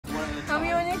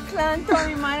ক্লান্ত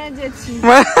আমি মারা যাচ্ছি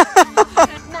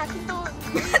না কিন্তু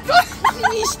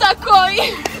জিনিসটা কই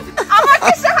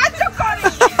আমাকে সাহায্য করো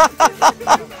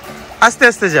আস্তে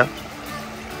আস্তে যাও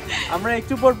আমরা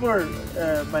একটু পর পর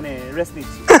মানে রেস্ট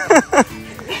নিচ্ছি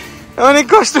অনেক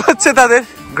কষ্ট হচ্ছে তাদের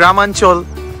গ্রামাঞ্চল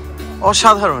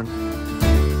অসাধারণ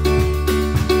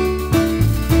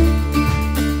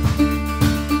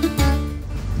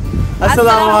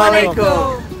আসসালামু আলাইকুম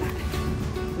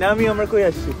নামি আমরা কই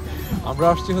আসছি আমরা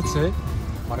আসছি হচ্ছে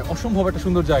মানে অসম্ভব একটা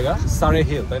সুন্দর জায়গা সারে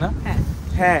হিল তাই না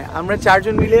হ্যাঁ আমরা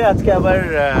চারজন মিলে আজকে আবার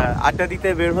আড্ডা দিতে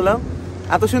বের হলাম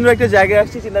এত সুন্দর একটা জায়গায়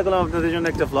আসছি চিন্তা করলাম আপনাদের জন্য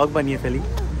একটা ব্লগ বানিয়ে ফেলি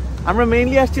আমরা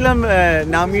মেইনলি আসছিলাম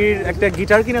নামির একটা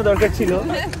গিটার কিনা দরকার ছিল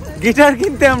গিটার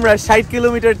কিনতে আমরা 60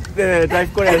 কিলোমিটার ড্রাইভ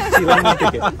করে আসছি লন্ডন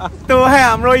থেকে তো হ্যাঁ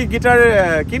আমরা ওই গিটার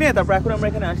কিনে তারপর এখন আমরা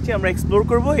এখানে আসছি আমরা এক্সপ্লোর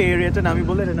করবো এই এরিয়াটা নামি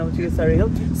বলে এটা নাম হচ্ছে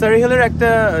সারি হিলের একটা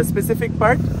স্পেসিফিক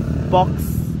পার্ট বক্স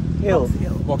হিল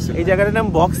এই জায়গাটার নাম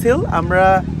বক্স হিল আমরা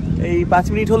এই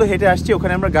 5 মিনিট হলো হেঁটে আসছি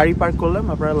ওখানে আমরা গাড়ি পার্ক করলাম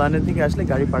আপনারা লন্ডন থেকে আসলে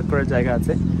গাড়ি পার্ক করার জায়গা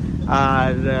আছে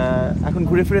আর এখন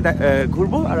ঘুরে ফিরে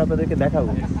ঘুরবো আর আপনাদেরকে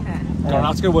দেখাবো কারণ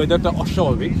আজকে ওয়েদারটা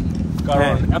অস্বাভাবিক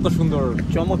কারণ এত সুন্দর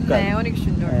চমৎকার অনেক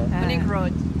সুন্দর অনেক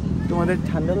রোদ তোমাদের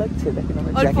ঠান্ডা লাগছে দেখেন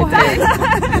আমার অল্প জ্যাকেট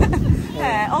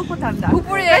হ্যাঁ অল্প ঠান্ডা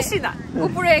উপরে বেশি না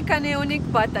উপরে এখানে অনেক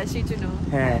বাতাস এইজন্য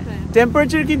হ্যাঁ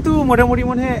টেম্পারেচার কিন্তু মোটামুটি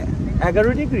মনে হয়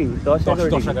 11 ডিগ্রি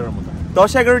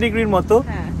 10-11 ডিগ্রির মতো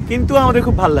কিন্তু আমাদের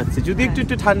খুব ভালো লাগছে যদি একটু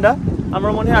একটু ঠান্ডা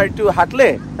আমরা মনে হয় আর একটু হাঁটলে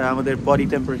আমাদের বডি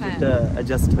টেম্পারেচারটা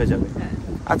অ্যাডজাস্ট হয়ে যাবে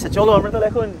আচ্ছা চলো আমরা তাহলে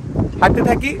এখন হাঁটতে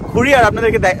থাকি ঘুরি আর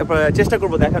আপনাদেরকে চেষ্টা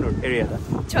করবো দেখানোর এরিয়াটা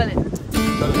চলেন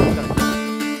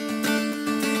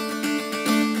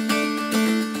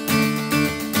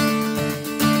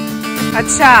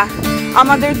আচ্ছা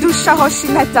আমাদের দুঃসাহসী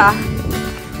নেতা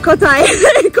কোথায়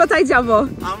কোথায় যাব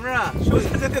আমরা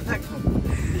সোজা যেতে থাকবো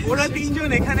ওরা তিনজন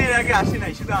এখানে এর আগে আসে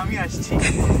নাই শুধু আমি আসছি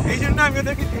এই জন্য আমি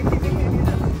ওদেরকে দেখি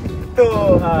তো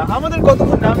আমাদের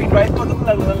কতক্ষণ আমি ড্রাইভ কতক্ষণ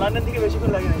লাগলো লন্ডন থেকে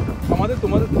বেশিক্ষণ লাগে নাই আমাদের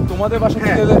তোমাদের বাসা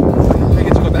থেকে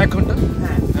লেগেছে কত 1 ঘন্টা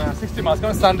হ্যাঁ 60 মাইলস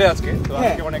কারণ সানডে আজকে তো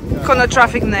আজকে অনেক কোনো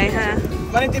ট্রাফিক নাই হ্যাঁ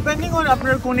মানে ডিপেন্ডিং অন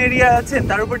আপনার কোন এরিয়া আছেন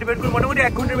তার উপর ডিপেন্ড করে মোটামুটি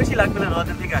 1 ঘন্টার বেশি লাগবে না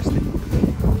লন্ডন থেকে আসতে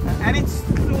and it's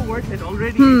so worth it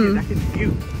already দেখেন ভিউ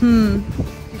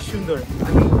কি সুন্দর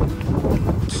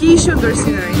কি সুন্দর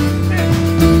সিনারি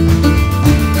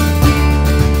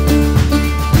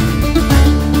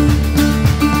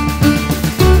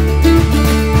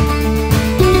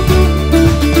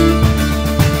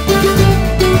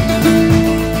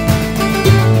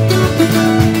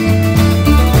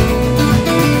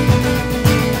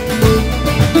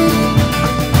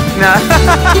না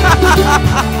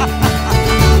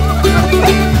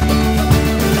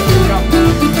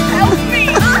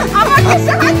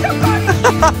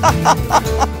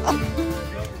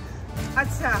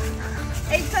আচ্ছা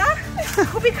এইটা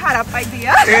খুবই খারাপ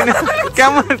আইডিয়া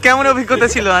কেমন অভিজ্ঞতা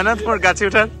ছিল আনা তোমার গাছে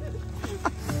ওঠার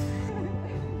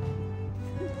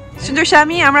সুন্দর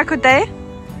স্বামী আমরা কোথায়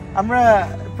আমরা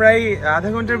প্রায় আধা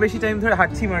ঘন্টার বেশি টাইম ধরে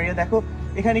হাঁটছি মারিয়া দেখো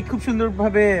এখানে খুব সুন্দর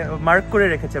ভাবে মার্ক করে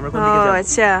রেখেছে আমরা কোন দিকে যাব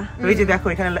আচ্ছা এই যে দেখো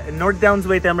এখানে নর্থ ডাউনস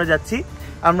ওয়েতে আমরা যাচ্ছি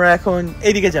আমরা এখন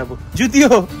এইদিকে যাব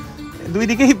যদিও দুই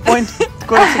দিকেই পয়েন্ট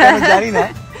করেছি আমি জানি না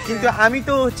কিন্তু আমি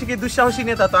তো হচ্ছে কি দুঃসাহসী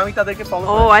নেতা তো আমি তাদেরকে ফলো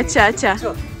ও আচ্ছা আচ্ছা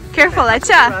কেয়ারফুল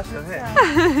আচ্ছা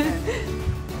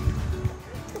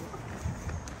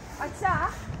আচ্ছা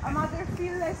আমাদের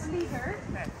ফিল্ডলেস লিডার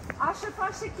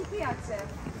আশেপাশে কি আছে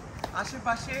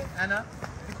আশেপাশে আনা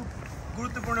খুব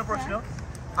গুরুত্বপূর্ণ প্রশ্ন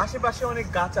আশেপাশে অনেক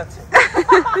গাছ আছে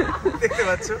দেখতে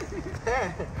পাচ্ছ হ্যাঁ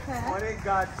অনেক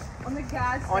গাছ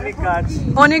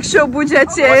অনেক সবুজ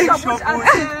আছে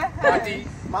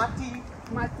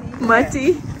মাটি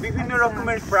বিভিন্ন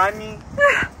রকমের প্রাণী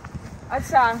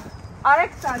আচ্ছা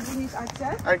আরেকটা জিনিস আছে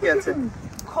আর কি আছে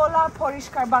খোলা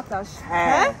পরিষ্কার বাতাস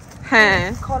হ্যাঁ হ্যাঁ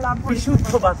খোলা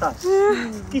বিশুদ্ধ বাতাস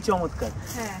কি চমৎকার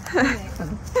হ্যাঁ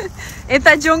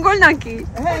এটা জঙ্গল নাকি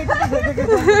হ্যাঁ এটা তো দেখে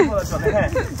জঙ্গল বলা চলে হ্যাঁ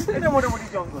এটা মোটামুটি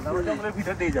জঙ্গল আমরা জঙ্গলের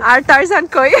ভিতর দিয়ে যাই আর টারজান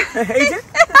কই এই যে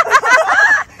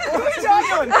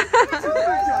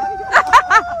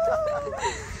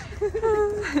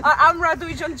আমরা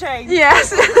দুইজন চাই ইয়েস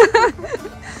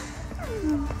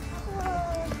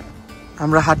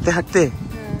আমরা হাঁটতে হাঁটতে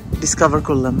ডিসকভার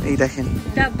করলাম এই দেখেন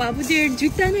এটা বাবুদের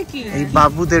জুতা নাকি এই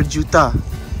বাবুদের জুতা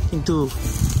কিন্তু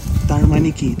তার মানে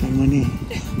কি তার মানে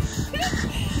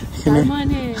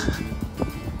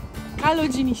কালো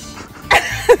জিনিস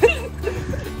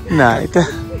না এটা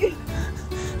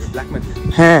ব্ল্যাক ম্যাজিক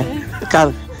হ্যাঁ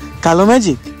কালো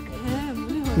ম্যাজিক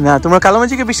না তোমরা কালো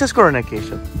ম্যাজিকে বিশ্বাস করো নাকি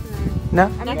এসব না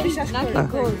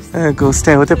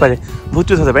গোস্টে হতে পারে ভূত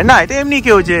হতে পারে না এটা এমনি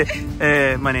কেউ যে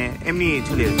মানে এমনি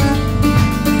ঝুলিয়ে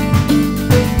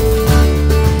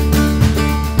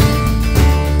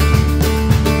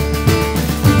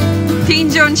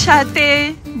দুজন সাথে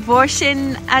বসেন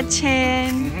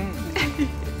আছেন।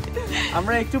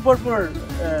 আমরা একটু পর পর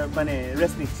মানে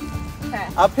রেস্ট নিচ্ছি।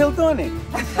 আপেল তো অনেক।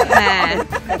 হ্যাঁ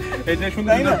এই যে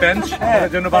সুন্দর সুন্দর বেঞ্চ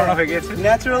এর জন্য বানানো হয়ে গেছে,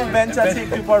 ন্যাচারাল বেঞ্চ আছে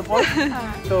একটু পর পর।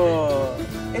 তো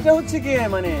এটা হচ্ছে কি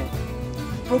মানে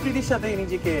প্রকৃতির সাথে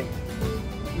নিজেকে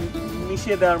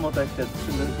মিশিয়ে দেওয়ার মতো একটা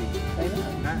সুন্দর দিক, তাই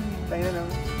না? তাই না?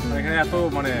 এখানে এত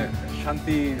মানে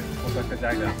শান্তির মতো একটা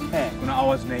জায়গা, কোনো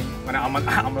আওয়াজ নেই, মানে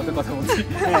আমরা তো কথা বলছি,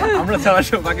 আমরা ছাড়া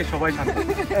বাকি সবাই শান্ত।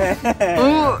 ও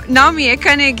নামি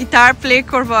এখানে গিটার প্লে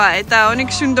করবা, এটা অনেক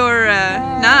সুন্দর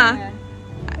না?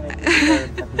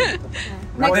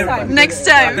 নেক্সট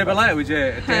টাইম রাতের বেলায় ওই যে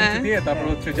টেন্ট দিয়ে তারপর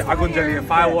হচ্ছে যে আগুন জ্বালিয়ে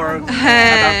ফায়ারওয়ার্ক,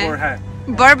 তারপর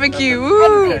বারবিকিউ।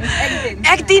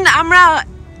 একদিন আমরা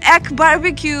এক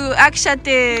বারবিকিউ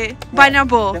একসাথে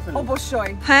বানাবো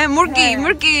অবশ্যই। হ্যাঁ মুরগি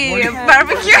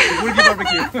বারবিকিউ। মুরগি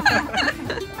বারবিকিউ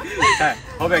হ্যাঁ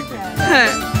হবে একদিন।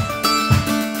 হ্যাঁ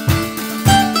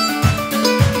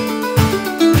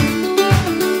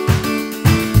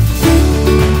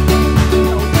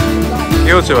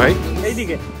কি হচ্ছে ভাই?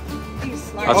 এইদিকে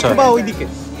আচ্ছা অথবা ওইদিকে,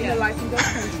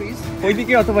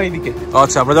 ওইদিকে অথবা এইদিকে।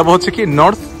 আচ্ছা আমরা যাবো হচ্ছে কি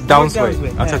নর্থ ডাউনসওয়ে।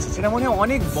 আচ্ছা আচ্ছা এটা মনে হয়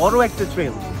অনেক বড় একটা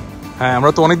ট্রেল। হ্যাঁ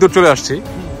আমরা তো অনেক দূর চলে আসছি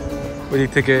ওই দিক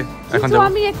থেকে, এখন যাব।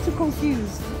 আমি একটু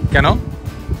কনফিউজড। কেন?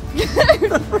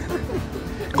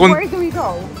 কোন Where do we go?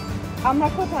 আমরা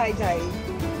কোথায় যাই?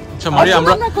 আচ্ছা মারিয়া,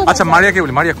 আমরা আচ্ছা মারিয়াকে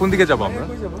বলি, মারিয়া কোন দিকে যাব আমরা?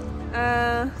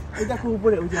 এই দেখো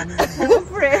উপরে, ওই যে আমি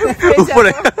উপরে।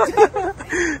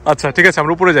 আচ্ছা ঠিক আছে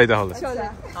আমরা উপরে যাই তাহলে।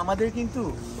 আমাদের কিন্তু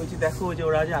ওই যে দেখো যে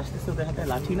ওরা যে আসতেছে, ওদের হাতে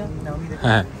লাঠি না, আমি দেখি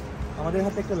হ্যাঁ আমাদের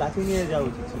হাতে একটা লাঠি নিয়ে যাওয়া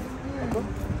উচিত ছিল,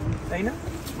 তাই না?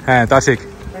 হ্যাঁ তা ঠিক,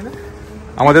 তাই না?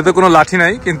 আমাদের তো কোনো লাঠি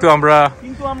নাই, কিন্তু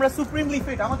আমরা সুপ্রিমলি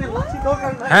ফিট, আমাদের লাঠি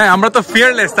দরকার নাই। হ্যাঁ আমরা তো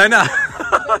ফিয়ারলেস, তাই না?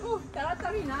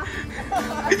 তাড়াতাড়ি না।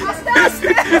 আস্তে আস্তে।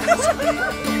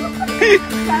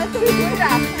 তাড়াতাড়ি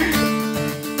দৌড়া।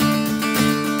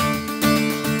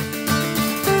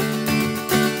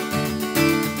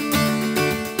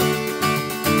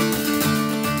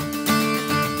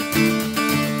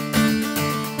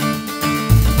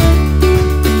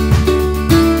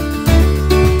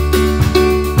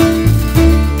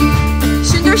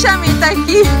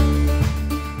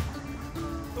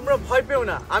 তোমরা ভয় পেও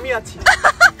না, আমি আছি।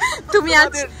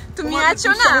 তুমি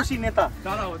আছো না? নেতা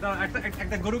দাঁড়াও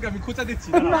একটা গরুকে আমি খোঁচা দিচ্ছি।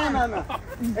 না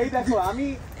এই দেখো আমি,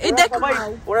 এই দেখো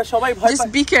ওরা সবাই ভয় জাস্ট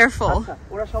বি কেয়ারফুল।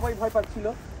 ওরা সবাই ভয় পাচ্ছিল,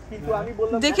 কিন্তু আমি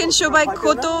বললাম দেখেন সবাই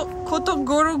কত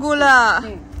গরুগুলা,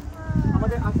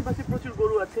 আমাদের আশেপাশে প্রচুর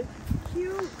গরু আছে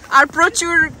আর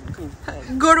প্রচুর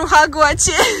গরু হাগু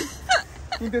আছে,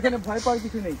 কিন্তু এখানে ভয় পাওয়ার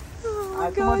কিছু নেই।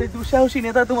 আর তোমাদের দুঃসাহসী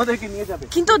নেতা তোমাদেরকে নিয়ে যাবে।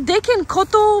 কিন্তু দেখেন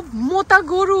কত মোটা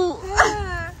গরু,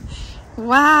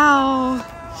 ওয়াও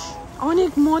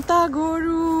অনেক মোটা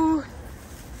গরু।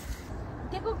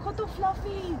 দেখো কত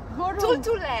ফ্লাফি গরু।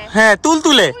 তুলতুলে। হ্যাঁ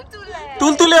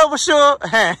তুলতুলে অবশ্য।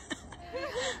 হ্যাঁ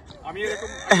আমি এরকম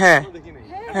দেখি নাই।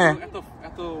 হ্যাঁ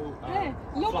এত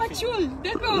লম্বা চুল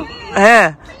দেখো। হ্যাঁ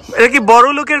এটা কি বড়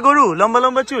লোকের গরু, লম্বা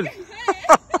লম্বা চুল?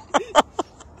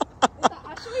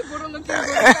 আসলে বড় লোকের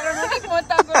গরু, কারণ অনেক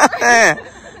মোটা গরু। হ্যাঁ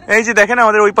এই যে দেখেন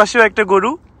আমাদের ওই পাশেও একটা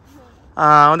গরু,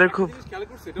 আমাদের খুব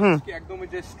একদম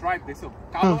যে স্ট্রাইপ দেখছো,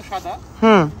 কালো সাদা,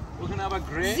 ওখানে আবার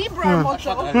গ্রে, জিব্রার মতো।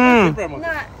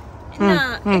 না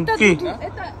এটা কি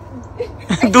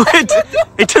দুধ,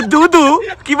 এটা দুধু?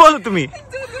 কি বলো তুমি?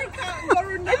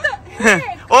 গরু না।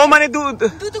 ও মানে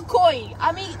দুধ কই?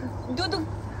 আমি দুধ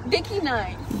দেখি নাই।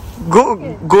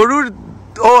 গরুর,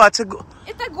 ও আচ্ছা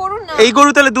এটা গরু না। এই গরু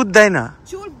তাহলে দুধ দেয় না?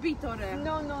 চুল ভিতরে।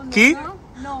 কি?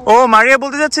 ও মারিয়া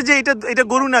বলতে যাচ্ছে যে এটা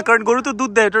গরু না, কারণ গরু তো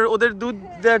দুধ দেয়, ওদের দুধ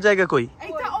দেওয়ার জায়গা কই?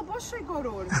 এটা অবশ্যই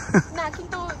গরু না,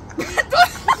 কিন্তু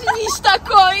জিনিসটা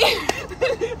কই?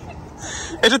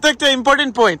 এটা তো একটা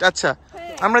ইম্পর্টেন্ট পয়েন্ট। আচ্ছা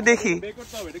আমরা দেখি, বের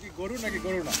করতে হবে এটা কি গরু নাকি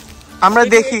গরু না। আমরা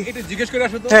দেখি, এটা জিজ্ঞেস করে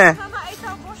আসো তো। হ্যাঁ না এটা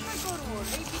অবশ্যই গরু।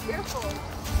 এই বি কেয়ারফুল।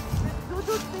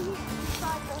 দুধ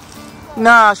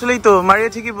না আসলেই তো মারিয়া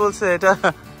ঠিকই বলছে, এটা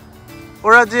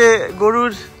ওরা যে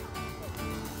গরুর,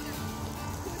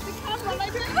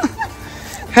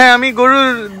 হ্যাঁ আমি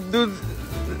গরুর দুধ,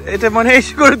 এটা মনে হয়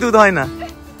গরুর দুধ হয় না,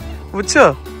 বুঝছো?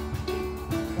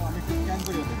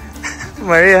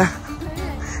 মারিয়া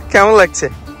কেমন লাগছে?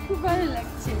 খুব ভালো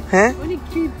লাগছে। হ্যাঁ অনেক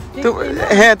কিউট।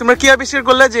 হ্যাঁ তোমরা কি আবিষ্কার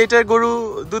করলে যে এটা গরু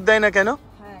দুধ দেয় না কেন?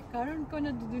 হ্যাঁ, কারণ কোনো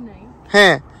দুধ নাই।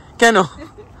 হ্যাঁ কেন?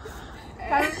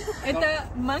 কারণ এটা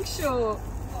মাংস।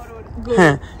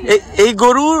 হ্যাঁ এই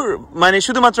গরুর মানে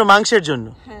শুধুমাত্র মাংসের জন্য।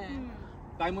 হ্যাঁ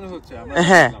তাই মনে হচ্ছে।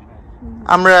 হ্যাঁ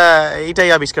আমরা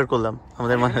এটাই আবিষ্কার করলাম,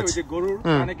 আমাদের মনে হচ্ছে। ওই যে গরুর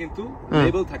কানে কিন্তু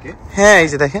লেবেল থাকে। হ্যাঁ এই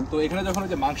যে দেখেন, তো এখানে যখন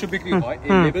যে মাংস বিক্রি হয়,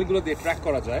 এই লেবেলগুলো দিয়ে ট্র্যাক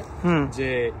করা যায় যে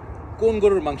কোন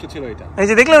গরুর মাংস ছিল এটা? এই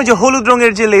যে দেখলাম যে হলুদ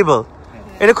রঙের যে লেবেল,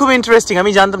 এটা খুব ইন্টারেস্টিং।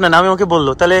 আমি জানতাম না, নামে আমাকে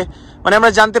বললো। তাহলে মানে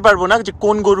আমরা জানতে পারবো না যে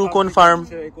কোন গরু কোন ফার্ম।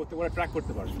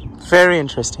 Very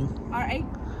interesting. আর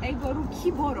এই গরু কি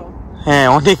বড়? হ্যাঁ,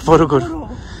 অনেক বড় গরু,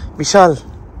 বিশাল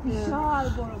বিশাল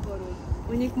বড় গরু,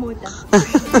 অনেক মোটা।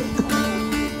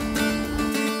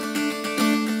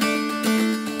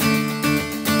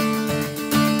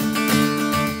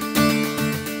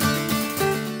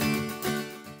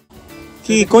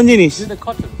 কি কোন জিনিস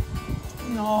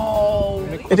No.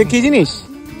 এটা? কি জিনিস?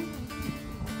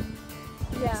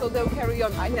 So they'll carry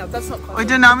on. I know that's not cotton.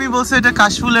 ওইটা নামই বলছে এটা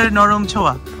কাশফুলের নরম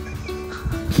ছোঁয়া।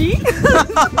 কি?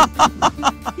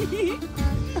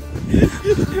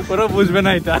 ওরা বুঝবে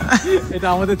না এটা। এটা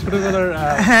আমাদের ছোটবেলার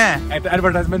হ্যাঁ একটা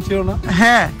অ্যাডভার্টাইজমেন্ট ছিল না?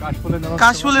 হ্যাঁ,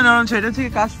 কাশফুলের নরম ছোঁয়া। এটা থেকে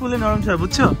কাশফুলের নরম ছোঁয়া,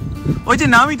 বুঝছো? ওই যে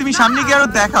নামই, তুমি সামনে গিয়ে আরো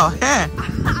দেখাও। হ্যাঁ,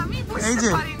 আমি এই বুঝতে যে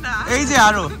পারি না। এই যে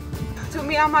আরো।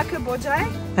 তুমি আমাকে বোঝায়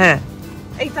হ্যাঁ,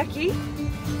 এইটা কি?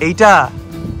 এইটা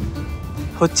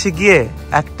হচ্ছে গিয়ে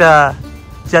একটা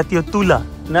জাতীয় তুলা।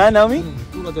 না নামি,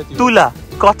 তুলা,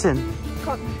 কটন।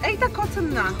 এইটা কটন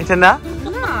না। এটা না?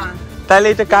 না। তাহলে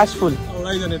এটা কাশফুল।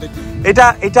 এটা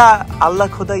এটা আল্লাহ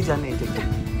খোদাই জানে এটা কি,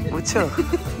 বুঝছো?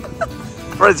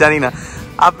 আমরা জানি না।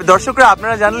 দর্শকরা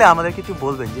আপনারা জানলে আমাদের কিছু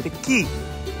বলবেন যে এটা কি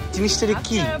জিনিসটা,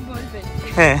 কি?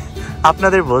 হ্যাঁ,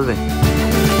 আপনাদের বলবেন।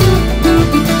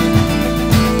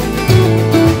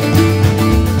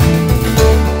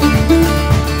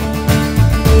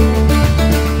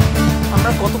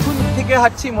 আমরা কতক্ষণ থেকে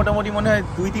হাঁটছি? মোটামুটি মনে হয়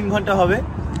 2-3 ঘন্টা হবে।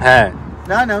 হ্যাঁ,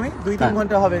 না না, আমি 2-3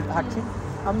 ঘন্টা হবে হাঁটছি।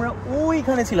 আমরা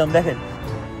ওইখানে ছিলাম, দেখেন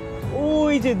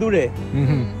ওই যে দূরে।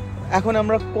 এখন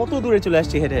আমরা কত দূরে চলে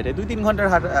আসছি হেঁটে হেঁটে। 2-3 ঘন্টার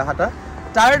হাঁটা,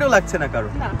 টায়ার্ডও লাগছে না কারো,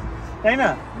 তাই না?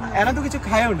 এনা তো কিছু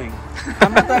খায়ও নেই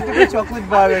আমরা, তো একটা চকলেট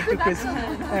বার, একটা ক্রিসপ।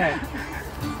 হ্যাঁ,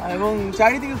 এবং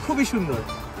চারিদিকে খুবই সুন্দর।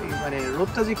 মানে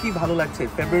রোদটা যে কি ভালো লাগছে,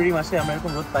 ফেব্রুয়ারি মাসে আমরা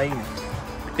এরকম রোদ পাই না।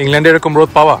 ইংল্যান্ডে এরকম রোদ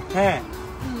পাওয়া। হ্যাঁ,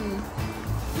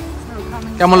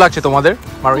 কেমন লাগছে তোমাদের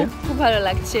মারিয়া? খুব ভালো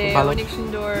লাগছে, অনেক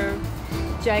সুন্দর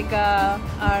জায়গা,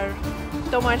 আর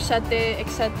তোমার সাথে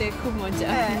একসাথে খুব মজা।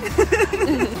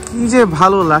 কি যে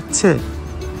ভালো লাগছে,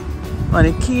 মানে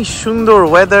কি সুন্দর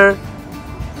ওয়েদার।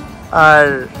 আর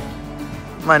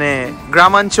মানে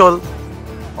গ্রামাঞ্চল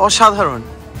অসাধারণ।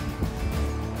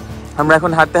 আমরা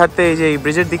এখন হাঁটতে হাঁটতে এই যে এই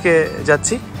ব্রিজের দিকে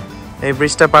যাচ্ছি, এই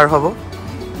ব্রিজটা পার হব।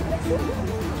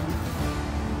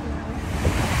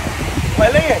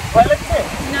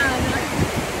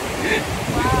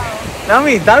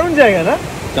 আমি দারুণ জায়গা না?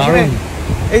 দারুণ।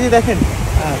 এই যে দেখেন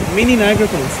mini Niagara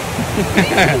Falls.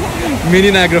 Mini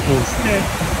Niagara Falls.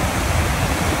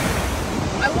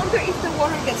 I wonder if the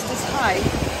water gets this high.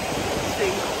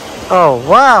 Oh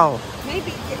wow.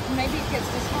 Maybe it gets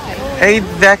this high. এই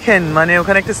দেখেন, মানে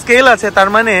ওখানে একটা স্কেল আছে, তার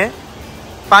মানে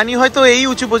পানি হয়তো এই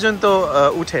উঁচু পর্যন্ত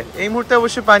উঠে। এই মুহূর্তে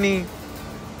অবশ্য পানি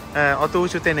অত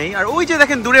উঁচুতে নেই। আর ওই যে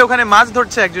দেখেন দূরে, ওখানে মাছ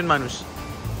ধরছে একজন মানুষ।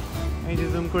 এই যে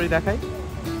জুম করে দেখাই,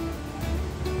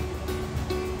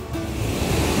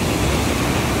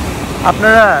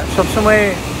 আপনারা সবসময়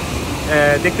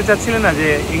দেখতে চাচ্ছিলেন না যে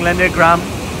ইংল্যান্ডের গ্রাম,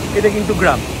 এটা কিন্তু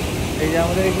গ্রাম। এই যে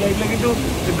আমাদের এগুলো কিন্তু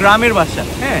গ্রামের বাসা।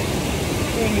 হ্যাঁ,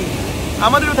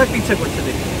 আমাদেরও থাকতে ইচ্ছা করছে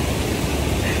দেখে।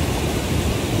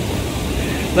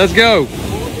 Let's go.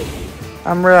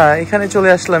 আমরা এখানে চলে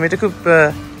আসলাম। এটা খুব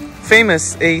ফেমাস,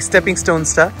 এই স্টেপিং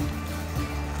স্টোনসটা,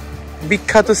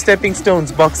 বিখ্যাত স্টেপিং স্টোনস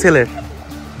বক্স হিলের।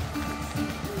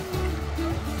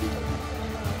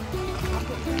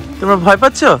 তোমরা ভয়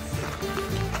পাচ্ছ?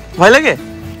 ভয় লাগে?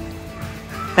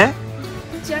 হ্যাঁ,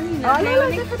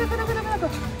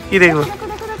 কি দেখবো?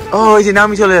 ও ওই যে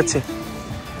নামি চলে যাচ্ছে,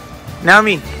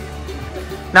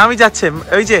 নামি যাচ্ছে,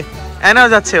 ওই যে অ্যানাও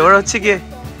যাচ্ছে। ওরা হচ্ছে গিয়ে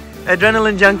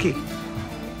অ্যাড্রেনালিন জাঙ্কি।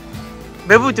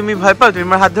 বেবু, তুমি ভয় পাও? তুমি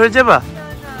আমার হাত ধরে যাবা?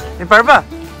 তুমি পারবা?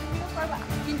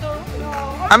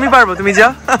 আমি পারবো, তুমি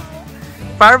যাও।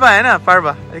 পারবা না?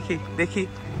 পারবা? দেখি দেখি।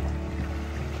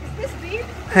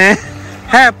 হ্যাঁ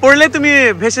হ্যাঁ, পড়লে তুমি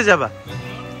ভেসে যাবা।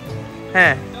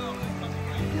 হ্যাঁ,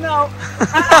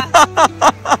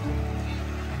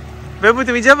 বেবু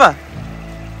তুমি যাবা?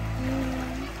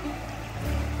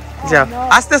 যাও,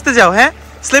 আস্তে আস্তে যাও। হ্যাঁ,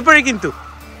 স্লিপারি কিন্তু।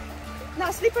 না,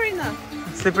 স্লিপারি না।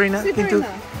 স্লিপারি না কিন্তু,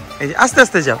 এই যে আস্তে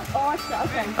আস্তে যাও।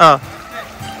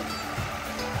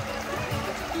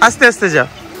 আস্তে আস্তে যাও।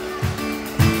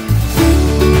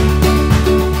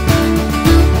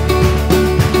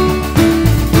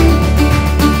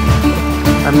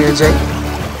 আমিও যাই,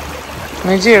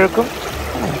 আমি যে এরকম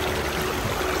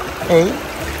এই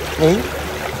এই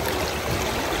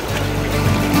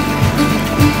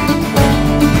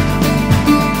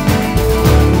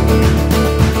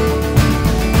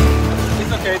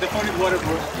It's okay, the phone is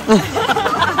waterproof.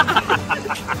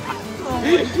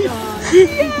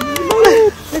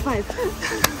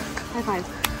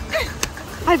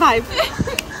 High five.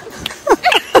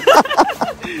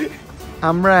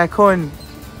 আমরা এখন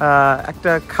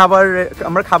একটা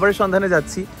আমরা খাবারের সন্ধানে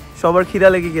যাচ্ছি। সবার খিদা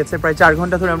লেগে গেছে, প্রায় 4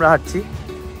 ঘন্টা ধরে আমরা হাঁটছি।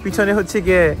 পিছনে হচ্ছে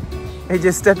গিয়ে এই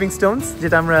যে স্টেপিং স্টোনস,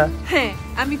 যেটা আমরা হ্যাঁ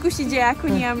আমি খুশি যে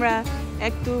এখনই আমরা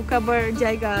একটু খাবার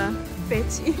জায়গা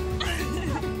পেয়েছি।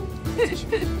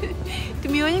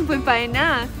 তুমি অনেক ভয় পাই না?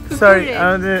 সরি,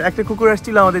 আমাদের একটা কুকুর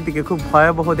আসছিল আমাদের দিকে, খুব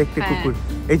ভয়াবহ দেখতে কুকুর,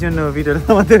 এই জন্য ভিডিওটা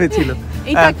আমাদের হয়েছিল।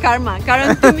 এটা কারমা, কারণ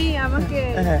তুমি আমাকে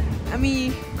আমি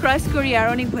ক্রস করি আর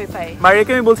অনেক ভয় পাই।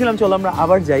 মারিয়াকে আমি বলছিলাম চলো আমরা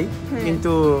আবার যাই,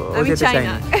 কিন্তু ও যেতে চায়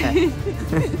না।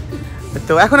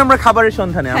 তো এখন আমরা খাবারের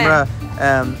সন্ধানে, আমরা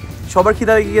সবার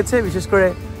খিদা লেগে গেছে, বিশেষ করে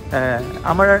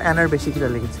আমার আর অ্যানার বেশি খিদা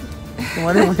লেগেছে,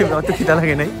 তোমাদের মনে অত খিদা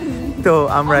লাগে নাই। তো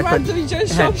আমরা এখন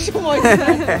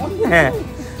হ্যাঁ,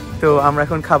 তো আমরা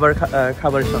এখন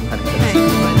খাবারের সন্ধানে।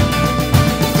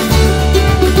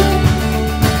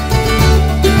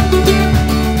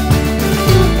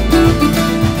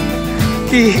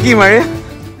 কি মারিয়া?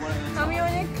 আমি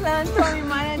অনেক ক্লান্ত, আমি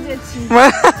মারা যাচ্ছি।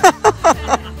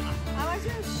 আমার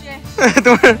জন্য শেষ।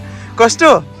 তোমার কষ্ট?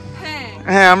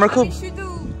 হ্যাঁ আমরা খুব। শুধু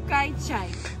কাই চাই।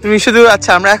 তুমি শুধু,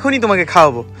 আচ্ছা আমরা এখনই তোমাকে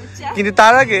খাওয়াবো, কিন্তু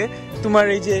তার আগে তোমার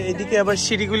এই যে এদিকে আবার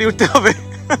সিঁড়িগুলি উঠতে হবে।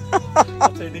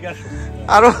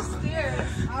 আরো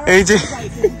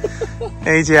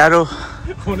এই যে আরো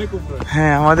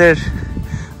হ্যাঁ আমাদের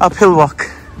আপহিল ওয়াক।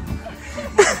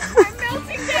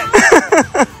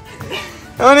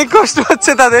 অনেক কষ্ট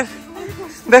হচ্ছে তাদের।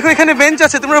 দেখো এখানে বেঞ্চ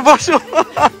আছে, তোমরা বসো।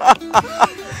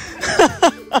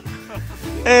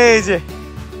 এই যে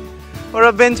ওরা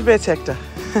বেঞ্চ পেয়েছে একটা,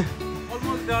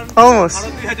 অলমোস্ট।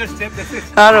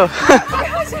 আরো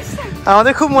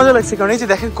আমাদের খুব মজা লাগছে, কারণ এই যে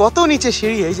দেখেন কত নিচে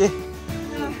সিঁড়ি, এই যে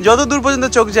যত দূর পর্যন্ত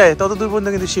চোখ যায় তত দূর পর্যন্ত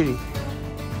কিন্তু সিঁড়ি।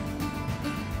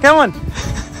 কেমন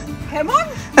কেমন?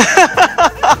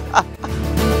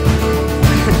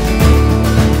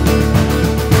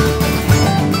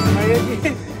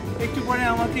 একটু পরে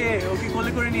আমাকে ওকে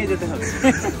কোলে করে নিয়ে যেতে হবে।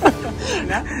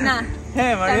 না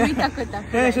হ্যাঁ মারিয়া,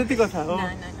 হ্যাঁ সত্যি কথা।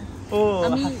 ও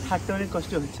হাঁটতে অনেক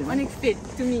কষ্ট হচ্ছে। অনেক ফিট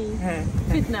তুমি। হ্যাঁ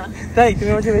ফিট না? তাই তুমি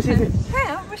আমার চেয়ে বেশি ফিট?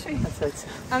 হ্যাঁ অবশ্যই। আচ্ছা আচ্ছা,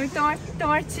 আমি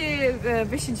তোমার চেয়ে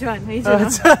বেশি জোয়ান, এই জন্য।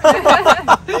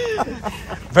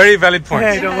 Very valid point.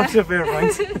 হ্যাঁ এটা অবশ্যই ফেয়ার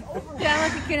পয়েন্ট।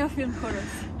 আমাকে কেন ফিল করো?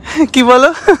 কি বলো?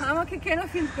 আমাকে কেন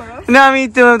ফিল করো? না আমি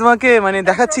তোমাকে মানে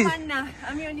দেখাচ্ছি না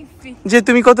আমি অনেক ফিট, যে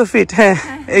তুমি কত ফিট। হ্যাঁ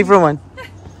এই প্রমাণ।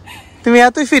 তুমি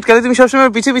এতই ফিট, কারণ তুমি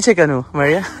সবসময় পিছে পিছে কেন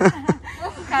মারিয়া?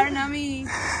 কারণ আমি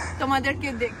তোমাদেরকে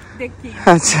দেখি।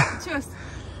 আচ্ছা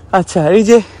আচ্ছা, এই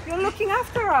যে You're looking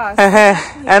after us. হ্যাঁ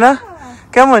অ্যানা,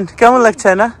 কেমন লাগছে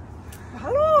অ্যানা?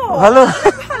 ভালো?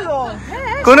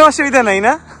 কোনো অসুবিধা নাই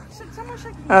না?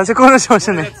 আচ্ছা কোনো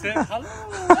সমস্যা নেই।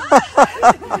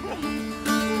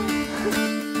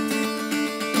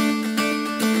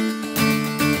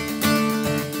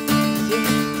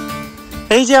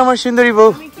 এই যে আমার সুন্দরী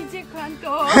বউ।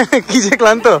 কি যে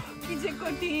ক্লান্ত,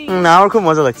 না আমার খুব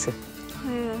মজা লাগছে।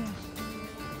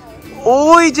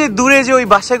 ওই যে দূরে যে ওই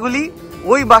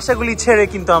বাসাগুলি ছেড়ে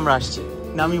কিন্তু আমরা আসছি,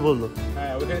 নামি বললো।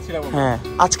 হ্যাঁ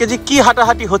আজকে যে কি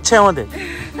হাঁটাহাঁটি হচ্ছে আমাদের,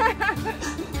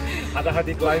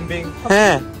 হাঁটাহাঁটি, ক্লাইম্বিং।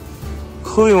 হ্যাঁ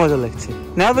খুবই মজা লাগছে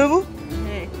না বাবু?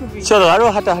 চলো আরো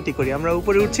হাঁটাহাঁটি করি, আমরা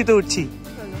উপরে উঠছি তো উঠছি।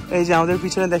 এই যে আমাদের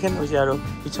পিছনে দেখেন, ওই যে আরো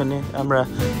পিছনে আমরা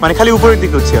মানে খালি উপরের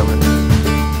দিকে উঠছি আমরা।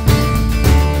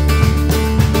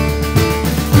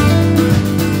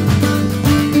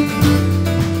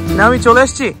 না আমি চলে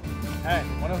আসছি। হ্যাঁ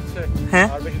মনে হচ্ছে হ্যাঁ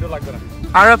আর বেশি দূর লাগবে না।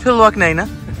 আর আপহিল ওয়াক নাই না?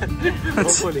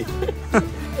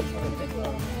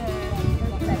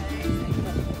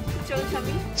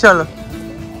 চলো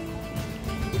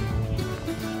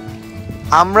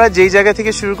আমরা যেই জায়গা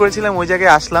থেকে শুরু করেছিলাম ওই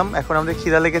জায়গায় আসলাম। এখন আমাদের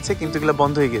খিদা লেগেছে, কিন্তু এগুলো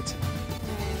বন্ধ হয়ে গেছে।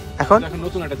 এখন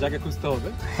নতুন একটা জায়গা খুঁজতে হবে।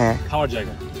 হ্যাঁ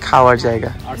খাওয়ার জায়গা।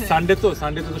 আর সানডে তো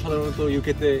সাধারণত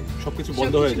ইউকে তে সবকিছু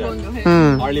বন্ধ হয়ে যায়,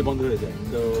 আর্লি বন্ধ হয়ে যায়।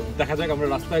 তো দেখা যাক আমরা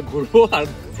রাস্তায় ঘুরবো আর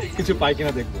কিছু পাই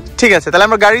কিনা দেখবো। ঠিক আছে, তাহলে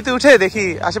আমরা গাড়িতে উঠে দেখি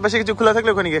আশেপাশে কিছু খোলা থাকলে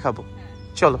ওখানে গিয়ে খাবো।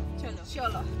 চলো।